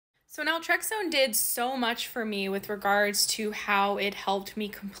So naltrexone did so much for me with regards to how it helped me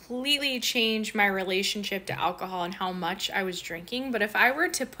completely change my relationship to alcohol and how much I was drinking. But if I were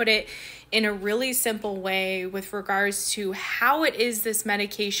to put it in a really simple way with regards to how it is this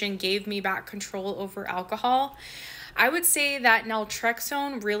medication gave me back control over alcohol, I would say that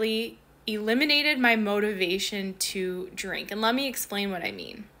naltrexone really eliminated my motivation to drink. And let me explain what I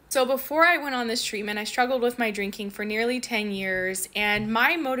mean. So before I went on this treatment, I struggled with my drinking for nearly 10 years, and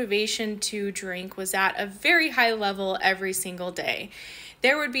my motivation to drink was at a very high level every single day.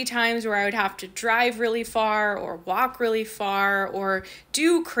 There would be times where I would have to drive really far or walk really far or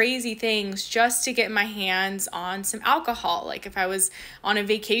do crazy things just to get my hands on some alcohol. Like if I was on a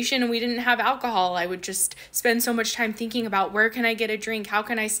vacation and we didn't have alcohol, I would just spend so much time thinking about where can I get a drink? How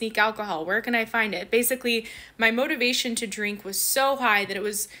can I sneak alcohol? Where can I find it? Basically, my motivation to drink was so high that it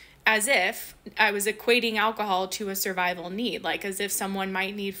was as if I was equating alcohol to a survival need, like as if someone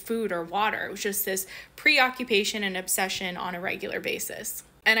might need food or water. It was just this preoccupation and obsession on a regular basis.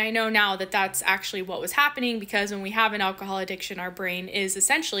 And I know now that that's actually what was happening, because when we have an alcohol addiction, our brain is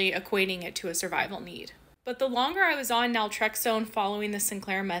essentially equating it to a survival need. But the longer I was on naltrexone following the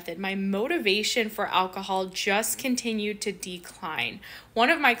Sinclair Method, my motivation for alcohol just continued to decline. One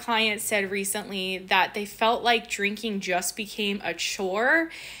of my clients said recently that they felt like drinking just became a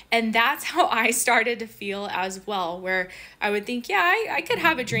chore, and that's how I started to feel as well, where I would think, yeah, I could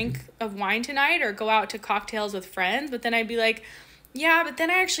have a drink of wine tonight or go out to cocktails with friends, but then I'd be like, yeah, but then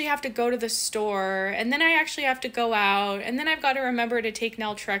I actually have to go to the store, and then I actually have to go out, and then I've got to remember to take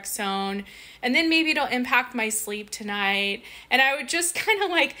naltrexone, and then maybe it'll impact my sleep tonight. And I would just kind of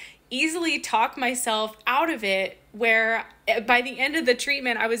like easily talk myself out of it, where by the end of the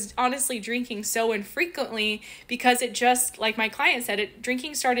treatment, I was honestly drinking so infrequently because it just, like my client said,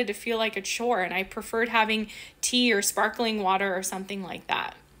 drinking started to feel like a chore, and I preferred having tea or sparkling water or something like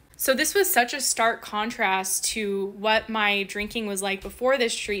that. So this was such a stark contrast to what my drinking was like before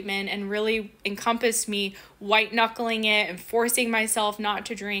this treatment, and really encompassed me white knuckling it and forcing myself not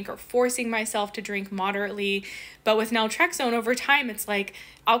to drink or forcing myself to drink moderately. But with naltrexone, over time, it's like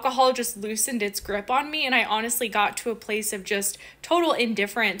alcohol just loosened its grip on me, and I honestly got to a place of just total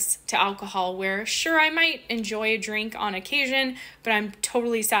indifference to alcohol, where sure, I might enjoy a drink on occasion, but I'm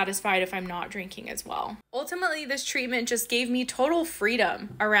totally satisfied if I'm not drinking as well. Ultimately, this treatment just gave me total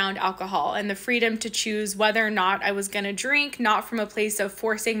freedom around alcohol, and the freedom to choose whether or not I was going to drink, not from a place of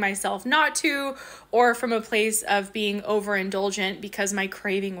forcing myself not to, or from a place of being overindulgent because my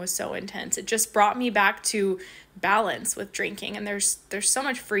craving was so intense. It just brought me back to balance with drinking, and there's so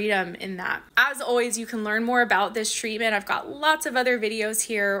much freedom in that. As always, you can learn more about this treatment. I've got lots of other videos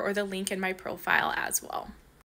here, or the link in my profile as well.